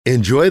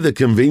Enjoy the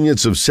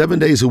convenience of 7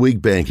 days a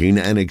week banking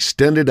and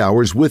extended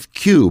hours with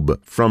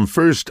Cube from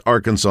First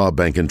Arkansas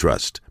Bank and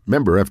Trust.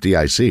 Member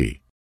FDIC.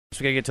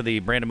 So we got to get to the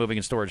Brandon Moving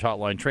and Storage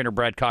Hotline. Trainer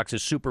Brad Cox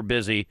is super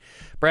busy.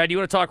 Brad, do you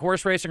want to talk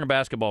horse racing or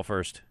basketball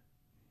first?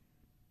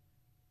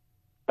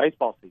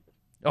 Baseball season.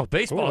 Oh,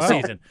 baseball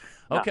season.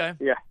 Okay.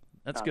 Yeah.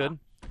 That's good.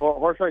 Well,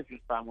 horse racing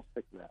is fine. We'll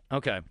stick to that.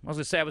 Okay. I was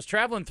going to say, I was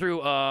traveling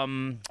through, I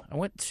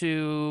went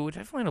to, did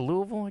I fly into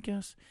Louisville, I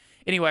guess?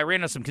 Anyway, I ran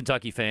into some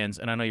Kentucky fans,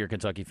 and I know you're a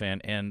Kentucky fan,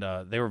 and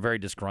they were very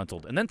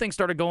disgruntled. And then things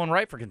started going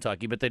right for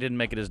Kentucky, but they didn't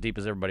make it as deep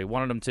as everybody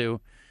wanted them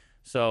to.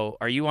 So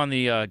are you on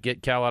the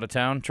get Cal out of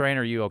town train,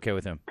 or are you okay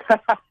with him?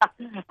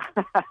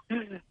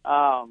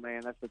 Oh,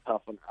 man, that's a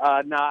tough one.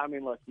 No, I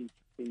mean, look, he's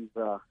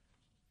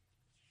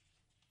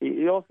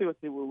you'll see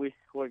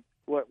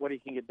what he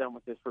can get done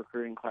with this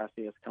recruiting class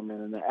he has come in.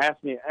 And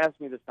ask me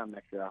this time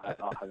next year.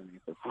 I'll have an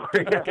answer for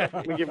you. Okay.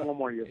 We give him one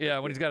more year. Yeah,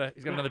 when he's got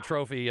another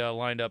trophy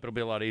lined up, it'll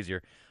be a lot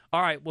easier.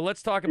 All right, well,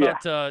 let's talk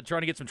about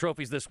trying to get some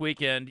trophies this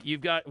weekend.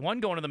 You've got one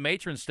going to the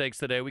Matron Stakes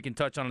today. We can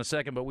touch on in a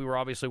second, but we were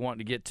obviously wanting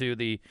to get to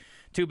the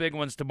two big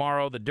ones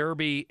tomorrow, the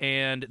Derby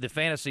and the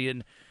Fantasy.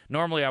 And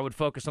normally I would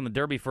focus on the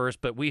Derby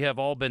first, but we have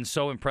all been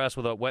so impressed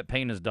with what Wet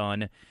Paint has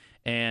done,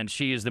 and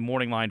she is the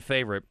morning line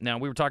favorite. Now,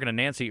 we were talking to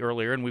Nancy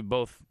earlier, and we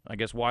both, I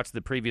guess, watched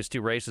the previous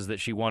two races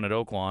that she won at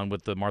Oaklawn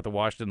with the Martha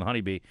Washington and the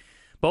Honeybee,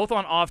 both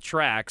on off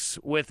tracks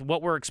with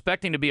what we're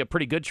expecting to be a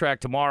pretty good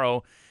track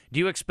tomorrow. Do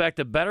you expect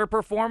a better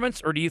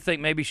performance, or do you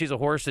think maybe she's a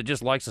horse that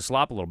just likes to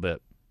slop a little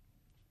bit?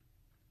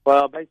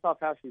 Well, based off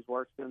how she's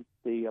worked since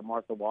the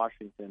Martha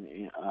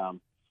Washington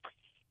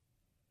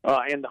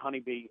and the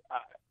Honeybee,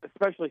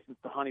 especially since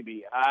the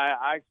Honeybee,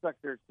 I expect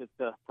her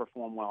to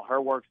perform well.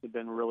 Her works have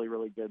been really,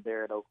 really good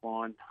there at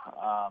Oaklawn.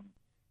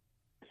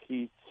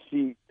 She's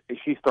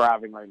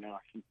thriving right now.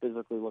 She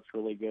physically looks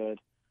really good.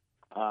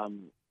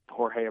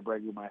 Jorge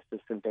Abregu, my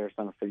assistant there, has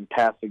done a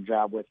fantastic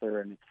job with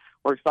her, and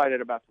we're excited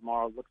about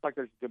tomorrow. It looks like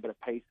there's a good bit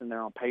of pace in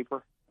there on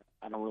paper.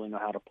 I don't really know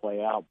how to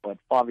play out, but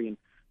Flavian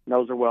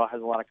knows her well,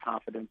 has a lot of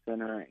confidence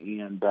in her,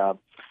 and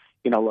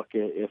look,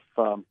 if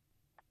the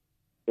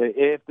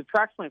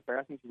track's playing fair,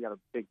 I think she's got a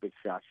big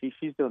shot.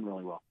 She's doing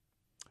really well.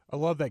 I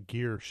love that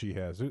gear she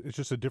has. It's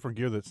just a different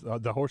gear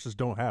that the horses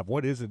don't have.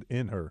 What is it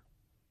in her?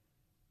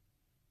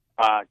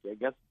 I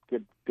guess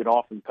good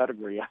off and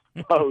pedigree, I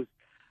suppose.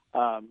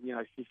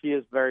 She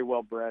is very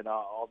well bred.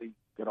 All these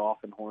good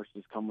often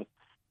horses come with,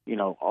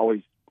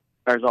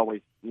 there's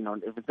always,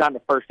 if it's not in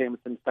the first dam,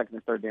 it's in the second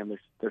and third dam.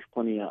 There's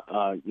plenty of,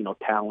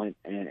 talent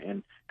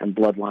and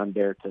bloodline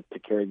there to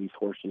carry these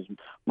horses.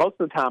 Most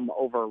of the time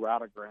over a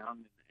route of ground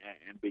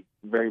and be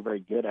very,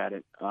 very good at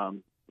it.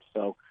 I'm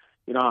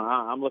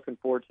looking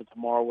forward to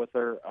tomorrow with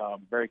her.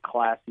 Very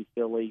classy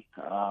filly.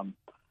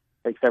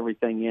 Takes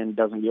everything in,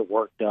 doesn't get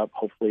worked up.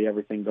 Hopefully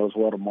everything goes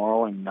well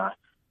tomorrow, and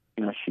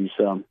she's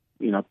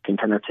can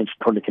turn her attention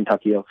toward the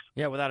Kentucky Oaks.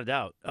 Yeah, without a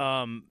doubt.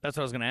 That's what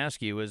I was going to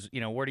ask you is,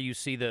 where do you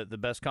see the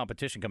best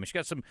competition coming? She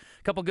got a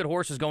couple good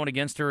horses going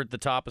against her at the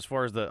top as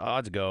far as the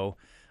odds go.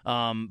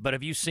 But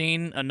have you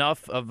seen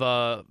enough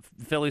of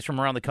fillies from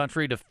around the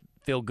country to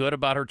feel good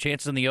about her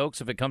chances in the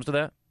Oaks if it comes to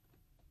that?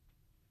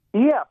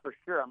 Yeah, for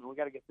sure. I mean, we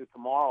got to get through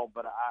tomorrow,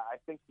 but I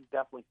think she's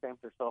definitely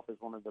stamped herself as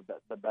one of the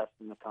best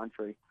in the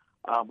country.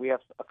 We have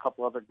a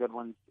couple other good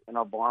ones in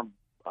our barn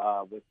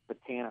with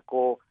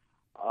Botanical.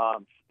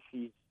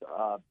 She's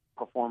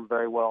performed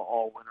very well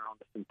all winter on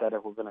the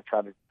synthetic. We're going to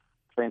try to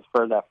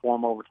transfer that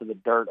form over to the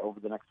dirt over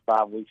the next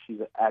 5 weeks. She's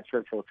at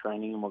Churchill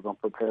training, and we're going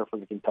to prepare for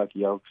the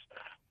Kentucky Oaks.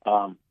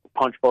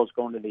 Punch Bowl's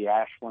going to the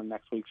Ashland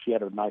next week. She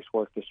had her nice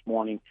work this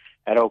morning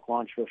at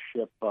Oaklawn. She'll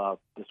ship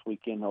this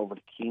weekend over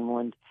to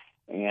Keeneland.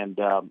 And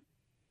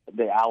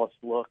the Alice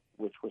Look,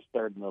 which was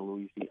third in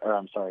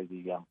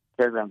the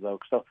Fairgrounds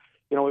Oaks. So,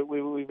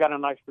 we've got a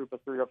nice group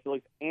of 3-year-old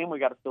fillies, and we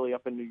got a filly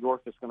up in New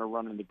York that's going to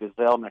run in the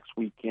Gazelle next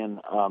weekend,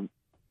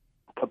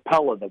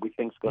 Capella, that we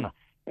think is going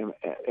to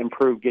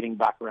improve getting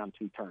back around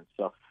 2 turns.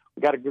 So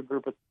we got a good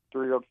group of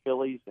 3-year-old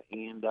fillies,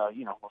 and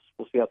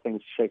we'll see how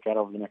things shake out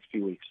over the next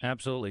few weeks.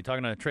 Absolutely.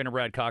 Talking to Trainer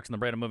Brad Cox and the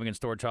Brandon Moving and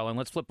Storage Hotline.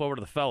 Let's flip over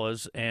to the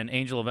fellas, and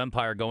Angel of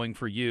Empire going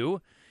for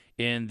you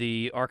in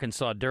the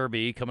Arkansas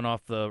Derby, coming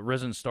off the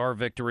Risen Star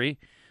victory.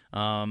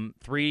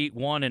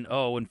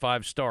 3-1-0 in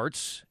 5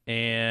 starts,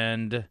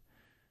 and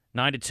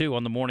 9-2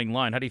 on the morning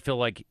line. How do you feel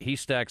like he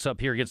stacks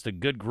up here against a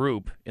good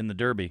group in the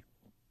Derby?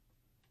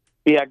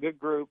 Yeah, good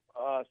group,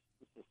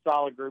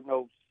 solid group.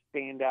 No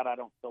standout, I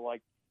don't feel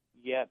like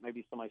yet.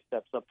 Maybe somebody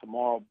steps up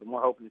tomorrow, but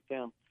we're hoping it's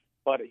him.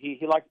 But he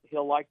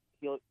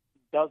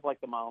does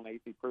like the mile and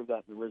eighth. He proved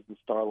that in the Risen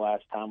Star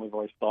last time. We've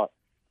always thought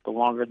the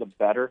longer the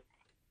better.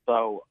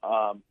 So,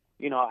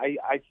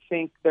 I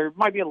think there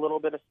might be a little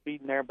bit of speed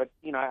in there, but,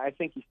 I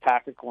think he's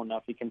tactical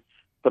enough. He can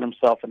put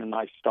himself in a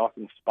nice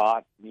stalking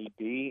spot, need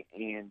be.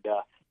 And,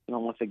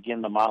 once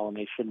again, the mile and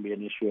eight shouldn't be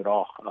an issue at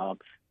all. I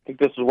think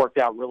this has worked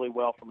out really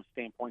well from a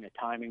standpoint of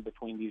timing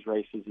between these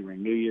races. He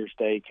ran New Year's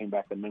Day, came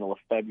back the middle of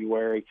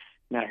February.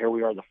 Now here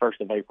we are the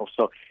 1st of April.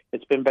 So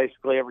it's been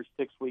basically every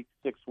 6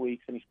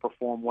 weeks, and he's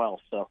performed well.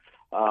 So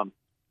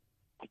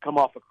to come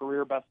off a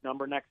career best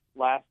number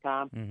last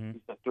time. Mm-hmm.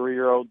 He's a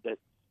 3-year-old that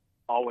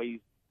always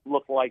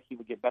looked like he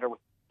would get better with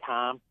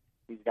time.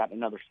 He's got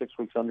another 6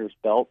 weeks under his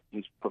belt.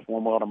 He's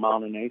performed well at a mile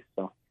and an eighth,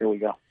 so here we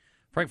go.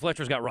 Frank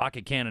Fletcher's got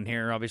Rocket Cannon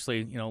here,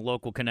 obviously,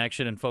 local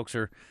connection, and folks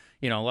are,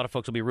 a lot of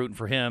folks will be rooting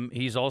for him.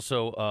 He's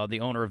also the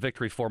owner of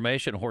Victory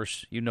Formation, a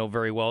horse you know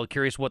very well.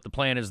 Curious what the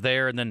plan is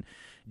there. And then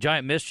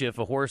Giant Mischief,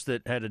 a horse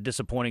that had a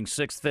disappointing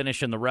 6th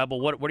finish in the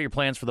Rebel. What are your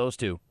plans for those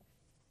two?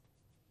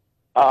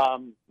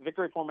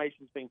 Victory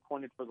Formation is being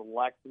pointed for the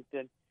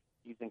Lexington.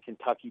 He's in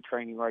Kentucky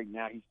training right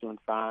now. He's doing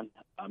fine.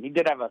 He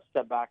did have a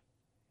setback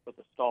with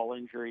a stall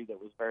injury that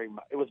was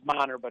it was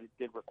minor, but it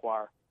did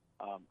require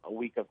a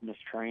week of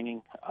missed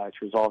training.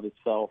 It's resolved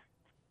itself.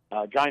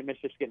 Giant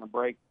Mischief's getting a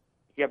break.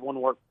 He had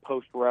one work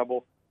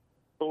post-Rebel.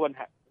 Still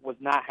was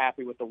not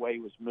happy with the way he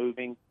was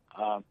moving,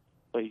 so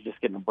he's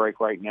just getting a break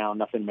right now.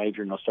 Nothing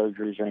major, no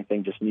surgeries or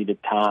anything, just needed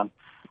time,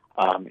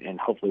 and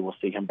hopefully we'll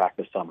see him back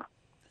this summer.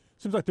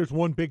 Seems like there's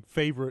one big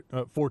favorite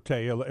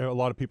forte a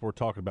lot of people are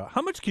talking about.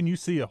 How much can you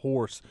see a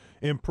horse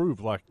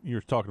improve, like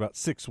you're talking about,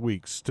 6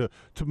 weeks, to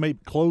maybe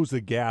close the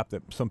gap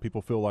that some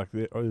people feel like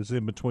is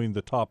in between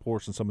the top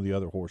horse and some of the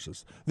other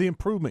horses? The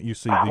improvement you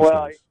see these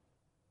days.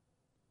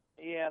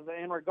 Yeah,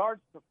 in regards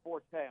to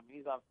Forte,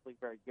 he's obviously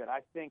very good.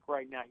 I think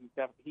right now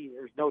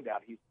there's no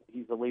doubt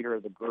he's the leader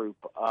of the group.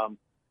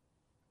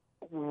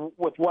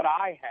 With what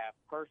I have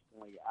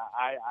personally,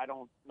 I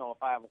don't know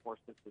if I have a horse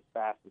that's as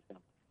fast as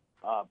him.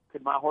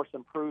 Could my horse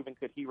improve and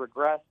could he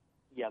regress?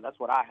 Yeah, that's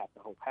what I have to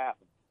hope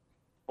happens.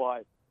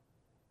 But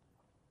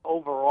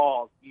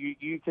overall,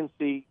 you can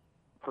see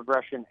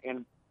progression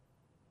and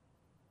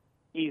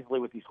easily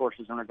with these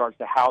horses in regards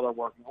to how they're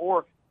working.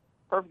 Or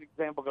perfect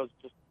example goes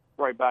just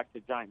right back to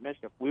Giant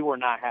Mischief. We were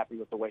not happy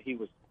with the way he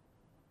was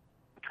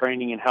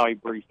training and how he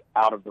breezed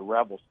out of the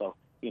Rebel. So,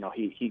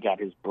 he got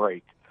his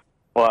break.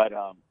 But,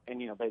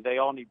 they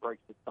all need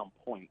breaks at some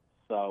point.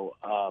 So,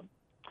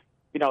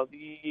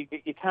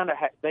 you kind of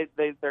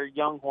they're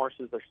young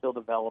horses. They're still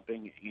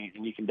developing,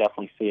 and you can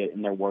definitely see it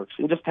in their works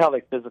and just how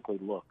they physically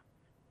look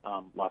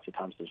lots of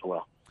times as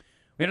well.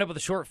 We ended up with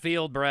a short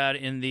field, Brad,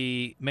 in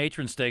the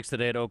Matron Stakes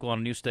today at Oaklawn,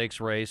 a new stakes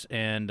race,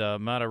 and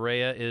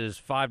Monterey is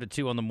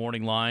 5-2 on the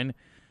morning line,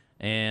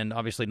 and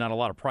obviously not a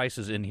lot of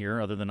prices in here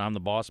other than I'm the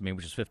Boss of Me,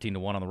 which is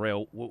 15-1 on the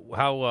rail.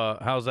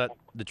 How's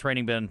the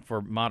training been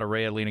for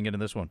Monterey leading into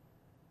this one?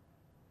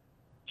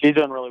 She's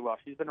doing really well.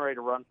 She's been ready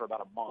to run for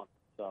about a month,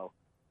 so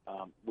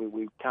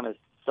we kind of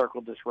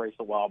circled this race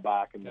a while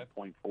back and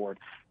point forward.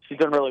 She's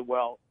done really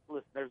well.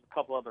 Listen, there's a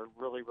couple other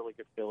really, really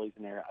good fillies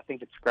in there. I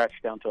think it's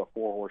scratched down to a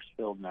 4-horse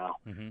field now.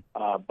 Mm-hmm.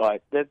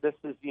 But this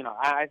is,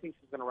 I think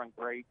she's going to run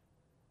great.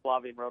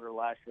 Flavian rode her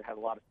last year, had a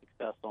lot of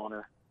success on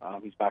her.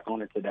 He's back on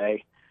her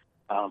today.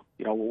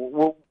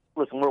 We're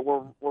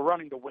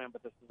running to win,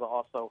 but this is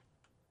also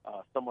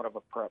somewhat of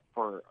a prep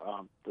for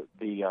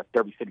the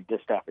Derby City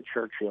Distaff at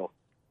Churchill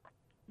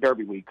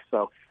Derby week.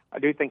 So I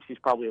do think she's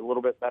probably a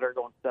little bit better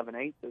going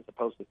 7/8 as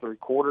opposed to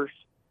 3/4.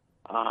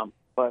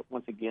 But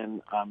once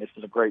again, this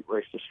is a great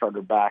race to start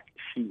her back.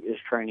 She is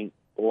training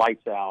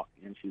lights out,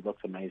 and she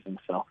looks amazing.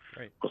 So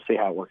We'll see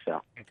how it works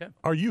out. Okay.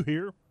 Are you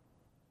here?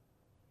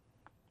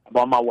 I'm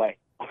on my way.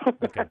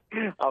 Okay.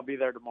 I'll be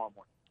there tomorrow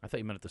morning. I thought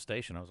you meant at the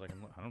station. I was like,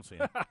 I don't see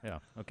him. Yeah,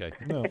 okay.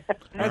 No.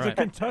 As a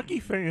Kentucky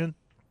fan,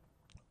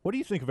 what do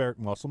you think of Eric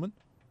Musselman?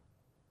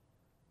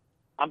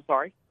 I'm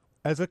sorry?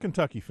 As a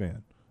Kentucky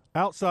fan,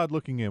 outside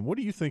looking in, what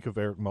do you think of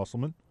Eric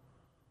Musselman?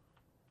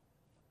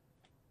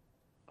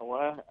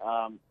 Well,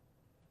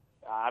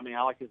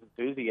 I like his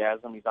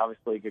enthusiasm. He's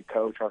obviously a good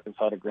coach.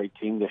 Arkansas had a great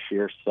team this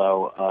year.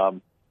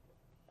 So,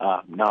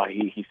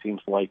 he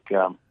seems like,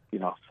 a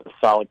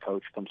solid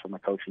coach, comes from a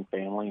coaching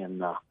family, and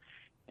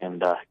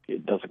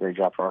does a great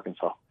job for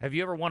Arkansas. Have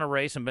you ever won a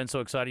race and been so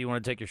excited you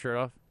want to take your shirt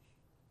off?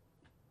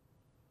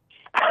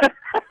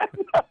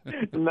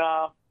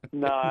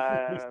 No,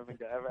 I haven't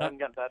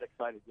gotten that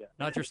excited yet.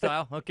 Not your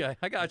style? Okay,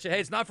 I got you. Hey,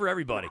 it's not for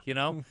everybody,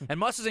 And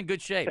Muss is in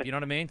good shape, you know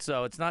what I mean?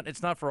 So it's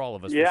not for all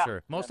of us, for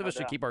sure. Most of us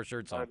should keep our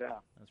shirts on.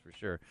 That's for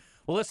sure.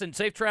 Well, listen,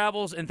 safe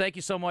travels, and thank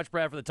you so much,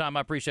 Brad, for the time.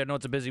 I appreciate it. I know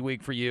it's a busy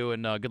week for you,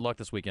 and good luck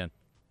this weekend.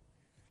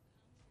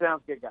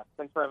 Sounds good, guys.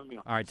 Thanks for having me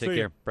on. All right, take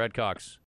care. Brad Cox.